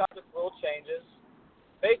 We talked about rule changes.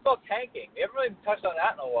 Baseball tanking. We haven't really touched on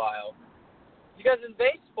that in a while. Because in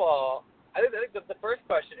baseball, I think the first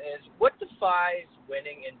question is, what defies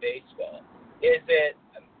winning in baseball? Is it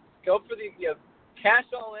go for the cash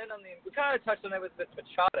all in on the? We kind of touched on that with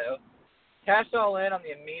Machado. Cash all in on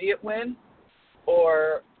the immediate win,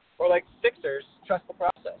 or like Sixers, trust the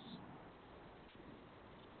process.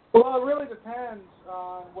 Well, it really depends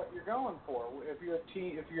on what you're going for. If you're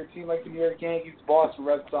a team like the New York Yankees, Boston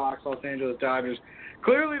Red Sox, Los Angeles Dodgers,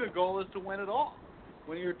 clearly the goal is to win it all.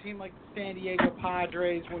 When you're a team like the San Diego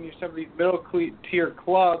Padres, when you're some of these middle-tier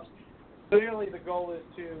clubs, clearly the goal is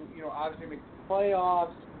to, obviously make the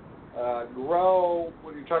playoffs, grow.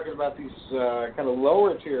 When you're talking about these kind of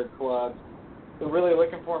lower-tier clubs, they're really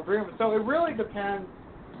looking for improvement. So it really depends,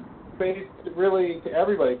 really to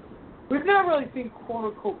everybody. We've not really seen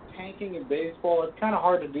quote-unquote tanking in baseball. It's kind of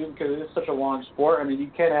hard to do because it is such a long sport. I mean, you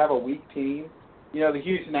can't have a weak team. The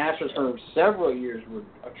Houston Astros for several years were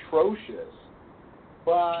atrocious.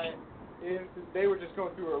 But they were just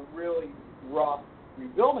going through a really rough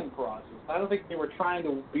rebuilding process. I don't think they were trying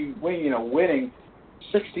to be winning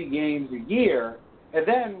 60 games a year. And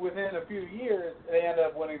then within a few years, they ended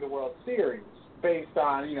up winning the World Series based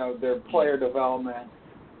on, their player development.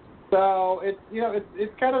 So it's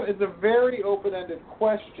a very open-ended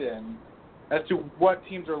question as to what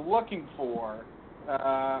teams are looking for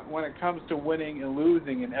when it comes to winning and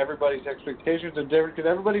losing, and everybody's expectations are different because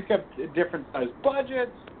everybody's got different size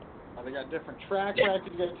budgets. They got different track records.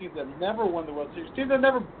 You got teams that have never won the World Series, teams that have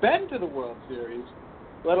never been to the World Series,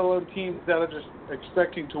 let alone teams that are just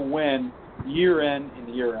expecting to win year in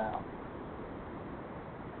and year out.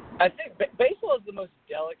 I think baseball is the most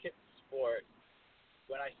delicate sport.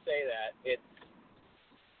 When I say that, it's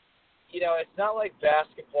not like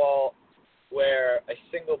basketball where a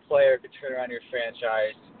single player could turn around your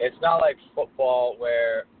franchise. It's not like football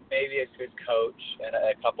where maybe a good coach and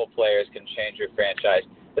a couple players can change your franchise.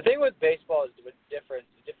 The thing with baseball is what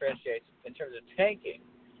differentiates in terms of tanking.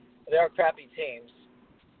 There are crappy teams,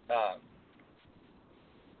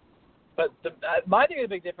 but my thing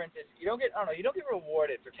is the big difference is you don't get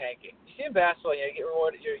rewarded for tanking. You see in basketball, you get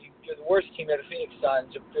rewarded. You're the worst team. You're the Phoenix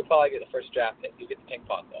Suns. You'll probably get the first draft pick. You get the ping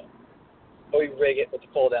pong ball. Or you rig it with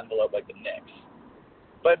the cold envelope like the Knicks.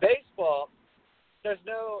 But baseball, there's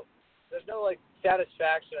no like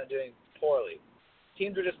satisfaction on doing poorly.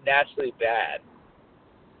 Teams are just naturally bad.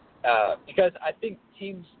 Because I think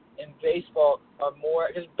teams in baseball are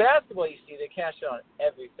more, because basketball you see they cash in on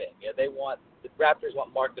everything. The Raptors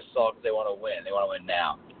want Marc Gasol because they want to win. They want to win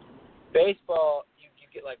now. Baseball, you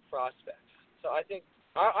get like prospects. So I think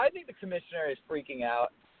the commissioner is freaking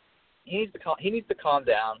out. He needs to calm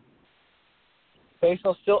down.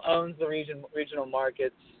 Baseball still owns the regional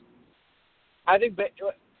markets. I think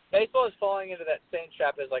baseball is falling into that same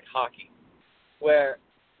trap as like hockey, where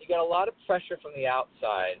you get a lot of pressure from the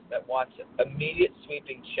outside that wants immediate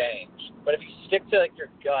sweeping change. But if you stick to like your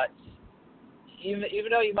guts, even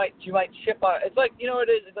though you might chip on, it's like it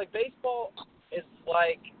is. It's like baseball is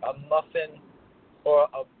like a muffin or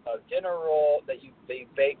a dinner roll that you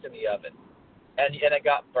baked in the oven, and it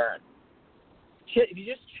got burnt. If you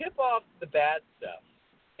just chip off the bad stuff,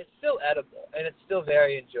 it's still edible and it's still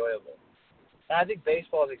very enjoyable. And I think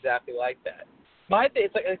baseball is exactly like that.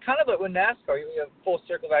 It's kind of like when NASCAR, you have full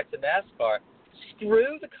circle back to NASCAR.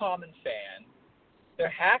 Screw the common fan. They're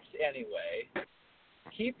hacks anyway.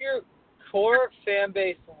 Keep your core fan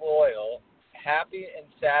base loyal, happy, and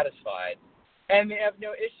satisfied, and they have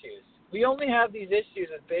no issues. We only have these issues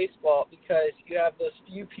with baseball because you have those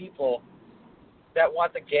few people that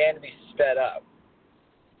want the game to be sped up.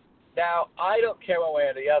 Now, I don't care one way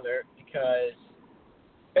or the other because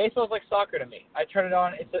baseball is like soccer to me. I turn it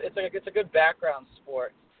on. It's a good background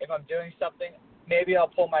sport. If I'm doing something, maybe I'll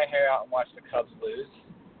pull my hair out and watch the Cubs lose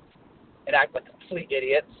and act like complete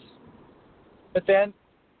idiots. But then,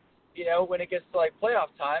 when it gets to like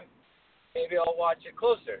playoff time, maybe I'll watch it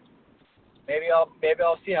closer. Maybe I'll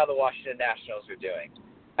see how the Washington Nationals are doing.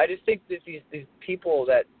 I just think that these people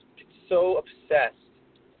that get so obsessed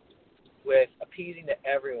with appeasing to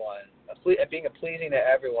everyone, being pleasing to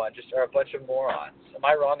everyone, just are a bunch of morons. Am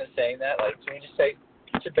I wrong in saying that? Like, can you just say,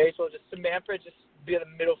 should baseball just Manfred just be the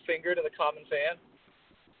middle finger to the common fan,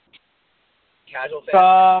 casual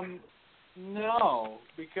fan? No,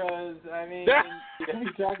 because I mean,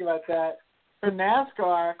 you talk about that for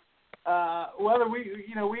NASCAR. Whether we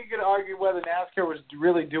could argue whether NASCAR was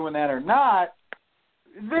really doing that or not.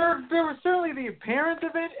 There was certainly the appearance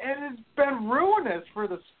of it, and it's been ruinous for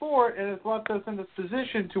the sport, and it's left us in this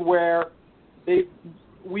position to where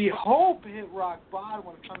we hope hit rock bottom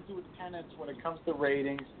when it comes to attendance, when it comes to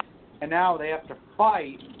ratings, and now they have to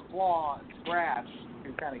fight, claw, and scratch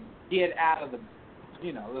to kind of get out of the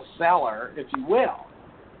cellar, if you will.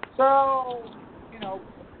 So,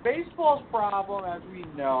 baseball's problem, as we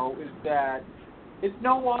know, is that it's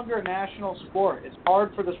no longer a national sport. It's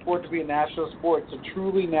hard for the sport to be a national sport. It's a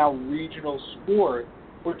truly now regional sport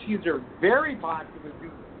where teams are very popular,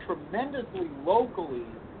 do tremendously locally,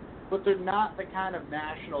 but they're not the kind of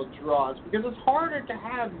national draws because it's harder to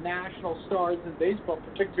have national stars in baseball,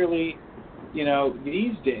 particularly,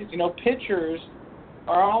 these days. Pitchers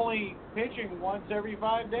are only pitching once every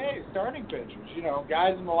 5 days, starting pitchers.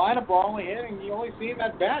 Guys in the lineup are only hitting. You only see them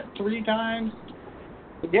at bat 3 times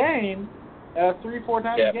a game, 3-4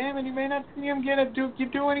 times a game, and you may not see them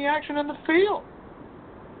do any action in the field.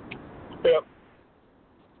 Yep.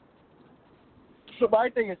 So my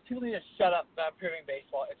thing is, people need to shut up about improving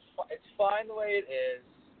baseball. It's fine the way it is.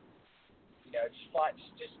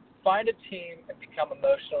 Just find a team and become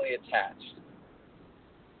emotionally attached.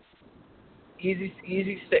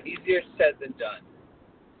 Easier said than done.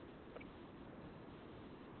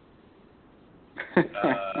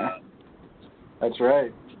 That's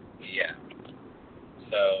right. Yeah.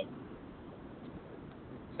 So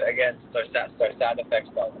again, since our sound effects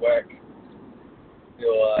don't work,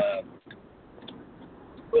 we'll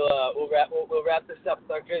wrap this up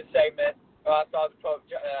with our good segment. I'll quote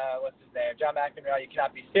what's his name? John McEnroe. You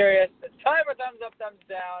cannot be serious. It's time for thumbs up, thumbs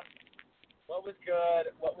down. What was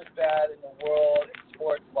good? What was bad in the world, in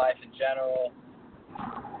sports, life in general?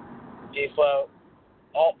 G-Flow,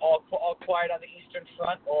 all quiet on the Eastern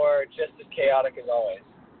Front, or just as chaotic as always?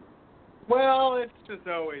 Well, it's just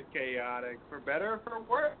always chaotic, for better or for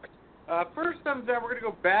worse. First thumbs down, we're going to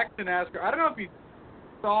go back to NASCAR. I don't know if you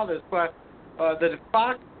saw this, but the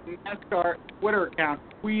Fox NASCAR Twitter account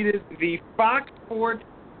tweeted the Fox Sports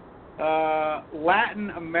Latin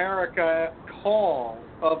America call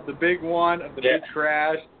of the big one, of the big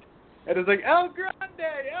crash. And it's like, El Grande!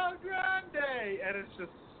 And it's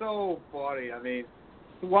just so funny. I mean,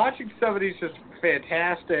 watching some of these just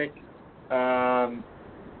fantastic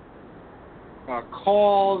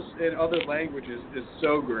calls in other languages is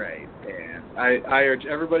so great. And I urge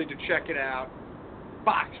everybody to check it out.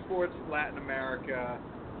 Fox Sports Latin America.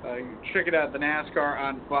 Check it out, the NASCAR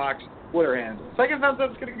on Fox Twitter handle. Second thumbs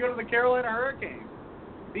up is going to go to the Carolina Hurricanes.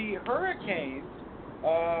 The Hurricanes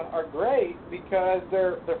are great because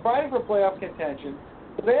they're fighting for playoff contention.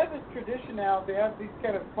 But they have this tradition now. They have these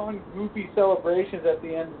kind of fun, goofy celebrations at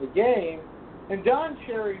the end of the game. And Don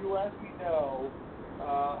Cherry, who, as we know,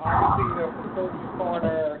 obviously, from Coach's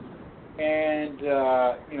Corner and,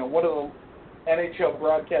 one of the NHL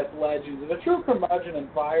broadcast legends, and a true curmudgeon and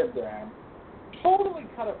firebrand, totally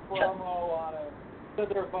cut a promo on him, said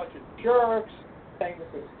they're a bunch of jerks, saying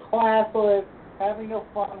this is classless, having no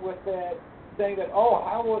fun with it, saying that,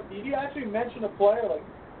 did you actually mention a player? Like,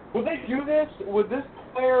 would they do this? Would this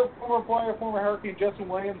former Hurricane Justin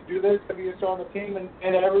Williams do this if he was on the team?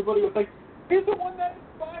 And everybody was like, he's the one that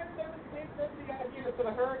inspired them and gave them the idea. So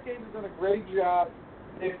the Hurricanes have done a great job.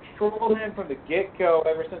 They've trolled him from the get-go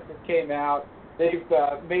ever since it came out. They've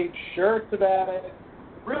made shirts about it.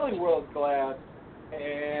 Really world class.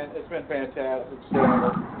 And it's been fantastic. So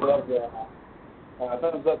love that.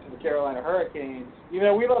 Thumbs up to the Carolina Hurricanes. We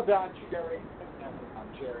love Don Cherry. Don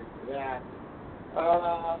Cherry for that.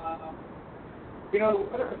 The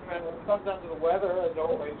weather, when it comes down to the weather, as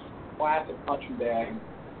always, classic punching bag.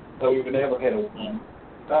 So we've never hit a win.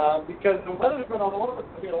 Because the weather's been all over.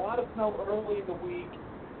 We had a lot of snow early in the week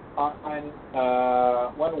on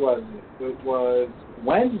when was it? It was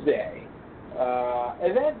Wednesday.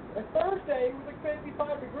 And then Thursday, it was like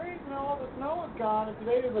 55 degrees, and all the snow was gone. And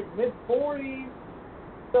today it was like mid-40s.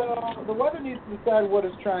 So the weather needs to decide what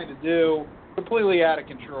it's trying to do. Completely out of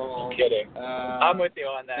control. I'm kidding. I'm with you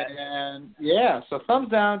on that. And, so thumbs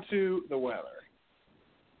down to the weather.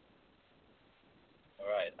 All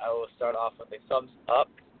right. I will start off with a thumbs up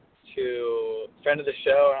to friend of the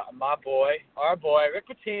show, our boy, Rick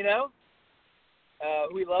Pitino.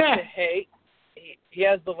 We love to hate. He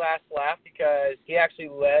has the last laugh because he actually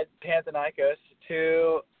led Panathinaikos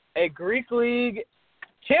to a Greek League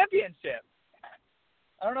championship.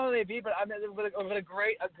 I don't know who they beat, but I mean, it was a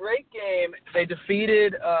great game. They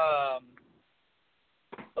defeated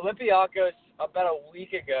Olympiacos about a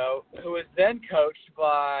week ago, who was then coached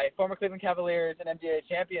by former Cleveland Cavaliers and NBA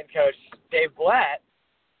champion coach Dave Blatt,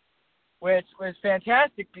 which was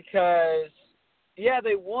fantastic because, yeah,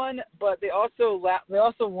 they won, but they also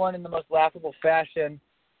won in the most laughable fashion.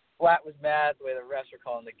 Blatt was mad the way the refs were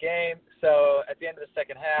calling the game. So at the end of the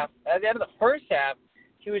second half, at the end of the first half,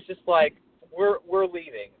 he was just like, "We're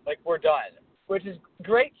leaving, like we're done," which is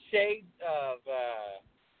great shade of.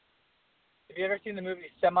 Have you ever seen the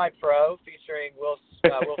movie Semi-Pro featuring Will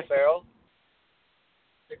Ferrell?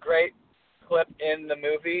 It's a great clip in the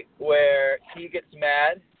movie where he gets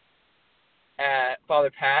mad at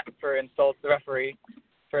Father Pat for the referee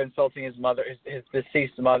for insulting his mother, his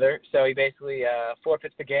deceased mother. So he basically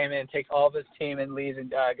forfeits the game and takes all of his team and leaves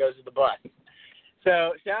and goes to the bus.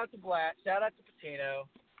 So shout out to Blatt, shout out to Patino.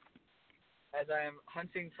 As I am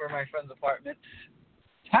hunting for my friend's apartment,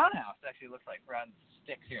 townhouse actually looks like around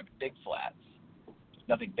sticks here in Big Flats.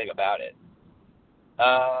 Nothing big about it.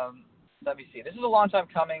 Let me see. This is a long time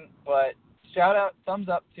coming, but shout out, thumbs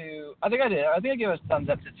up to. I think I did. I think I gave a thumbs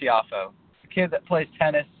up to Tiafo, the kid that plays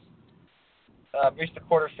tennis. Reached the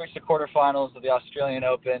quarterfinals of the Australian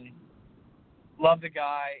Open. Love the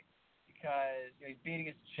guy because he's beating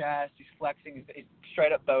his chest. He's flexing. He's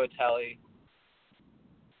straight up Boatelli.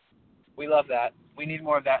 We love that. We need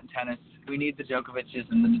more of that in tennis. We need the Djokovic's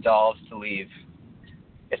and the Nadals to leave.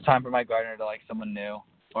 It's time for Mike Gardner to like someone new,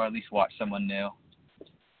 or at least watch someone new.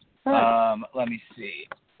 Let me see.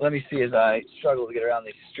 Let me see as I struggle to get around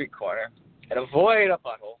the street corner and avoid a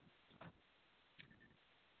pothole.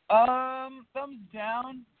 Thumbs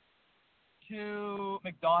down to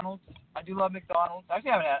McDonald's. I do love McDonald's. I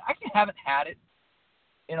actually haven't had it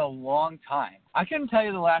in a long time. I couldn't tell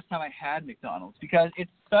you the last time I had McDonald's because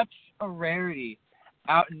it's such a rarity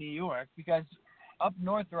out in New York, because up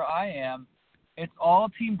north where I am, it's all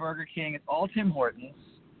Team Burger King, it's all Tim Hortons.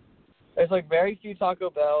 There's like very few Taco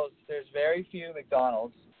Bells, there's very few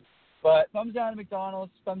McDonald's. But thumbs down to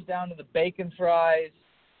McDonald's, thumbs down to the bacon fries.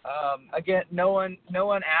 Again, no one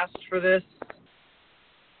asked for this.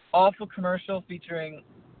 Awful commercial featuring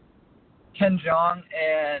Ken Jeong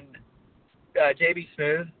and JB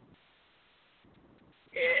Smooth.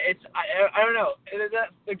 I don't know.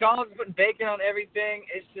 McDonald's is putting bacon on everything.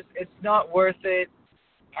 It's not worth it.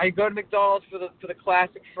 I go to McDonald's for the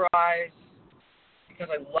classic fries because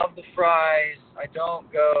I love the fries. I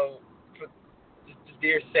don't go for the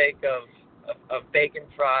dear sake of bacon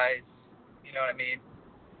fries. You know what I mean?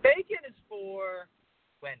 Bacon is for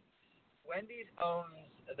Wendy's. Wendy's owns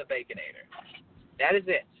the Baconator. That is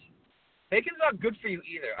it. Bacon's not good for you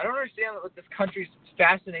either. I don't understand what this country's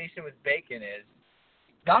fascination with bacon is.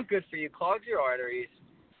 Not good for you. Clogs your arteries.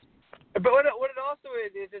 But what it also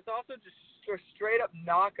is it's also just a straight up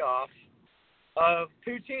knockoff of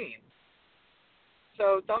poutine.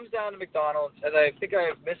 So thumbs down to McDonald's. As I think I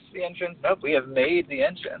have missed the entrance. Nope, we have made the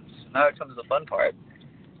entrance. Now it comes to the fun part.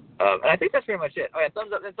 And I think that's pretty much it. Oh, yeah,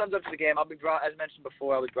 thumbs up to the game. As mentioned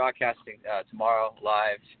before, I'll be broadcasting tomorrow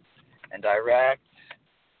live and direct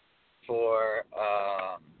for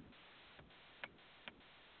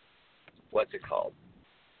what's it called?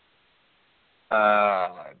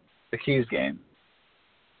 The Q's game.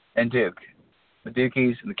 And Duke. The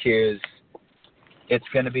Dukies and the Q's. It's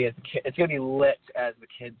gonna be lit, as the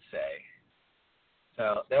kids say.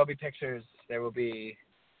 So there will be pictures. There will be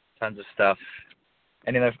tons of stuff.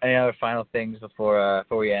 Any other final things before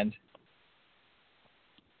we end?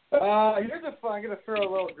 I'm gonna throw a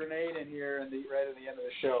little grenade in here right at the end of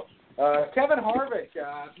the show. Kevin Harvick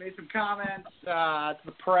made some comments to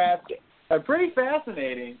the press, pretty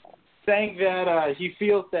fascinating, saying that he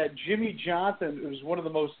feels that Jimmy Johnson was one of the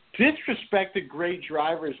most disrespected great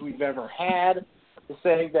drivers we've ever had,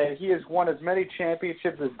 saying that he has won as many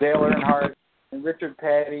championships as Dale Earnhardt and Richard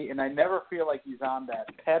Petty, and I never feel like he's on that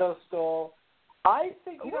pedestal. I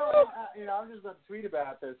think, I'm just going to tweet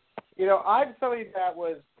about this. I'm somebody that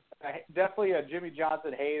was definitely a Jimmy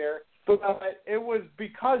Johnson hater, but it was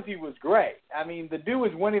because he was great. I mean, the dude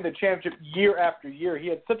was winning the championship year after year. He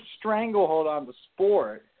had such a stranglehold on the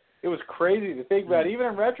sport. It was crazy to think about, even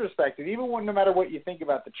in retrospect, and even no matter what you think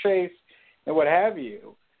about the chase and what have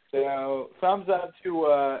you. So thumbs up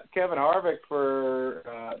to Kevin Harvick for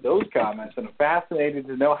those comments, and I'm fascinated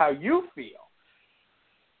to know how you feel.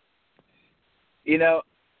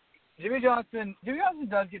 Jimmy Johnson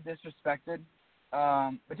does get disrespected,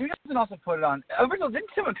 but Jimmy Johnson also put it on. First of all, didn't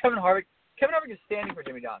Kevin Harvick is standing for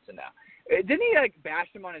Jimmy Johnson now. Didn't he bash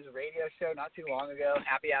him on his radio show not too long ago?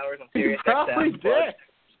 Happy Hours on Sirius XM. He probably did.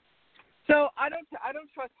 So I don't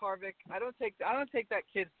trust Harvick. I don't take that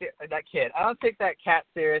kid. I don't take that cat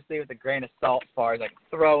seriously with a grain of salt as far as I can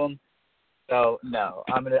throw him. So no,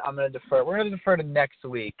 I'm gonna defer. We're gonna defer to next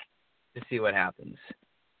week to see what happens.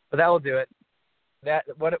 But that will do it.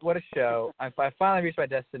 What a show! I finally reached my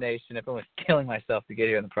destination. I've almost killing myself to get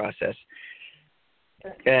here in the process.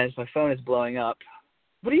 As my phone is blowing up.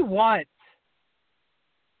 What do you want?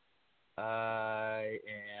 I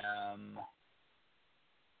am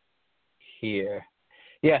here.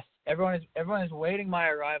 Yes, everyone is waiting my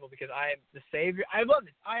arrival because I am the savior. I love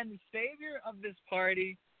this. I am the savior of this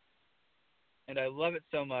party, and I love it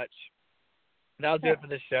so much. That'll do it for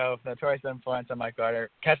this show. Notorious Influence. I'm Mike Gardner.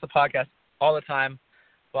 Catch the podcast all the time.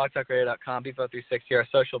 BlogTalkRadio.com. Beefo36 here. Our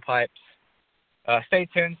social pipes. Stay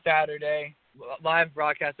tuned Saturday. Live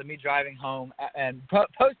broadcast of me driving home and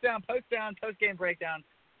post game breakdown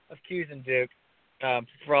of Q's and Duke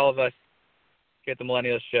for all of us. Get the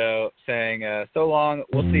Millennials Show saying so long.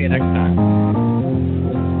 We'll see you next time.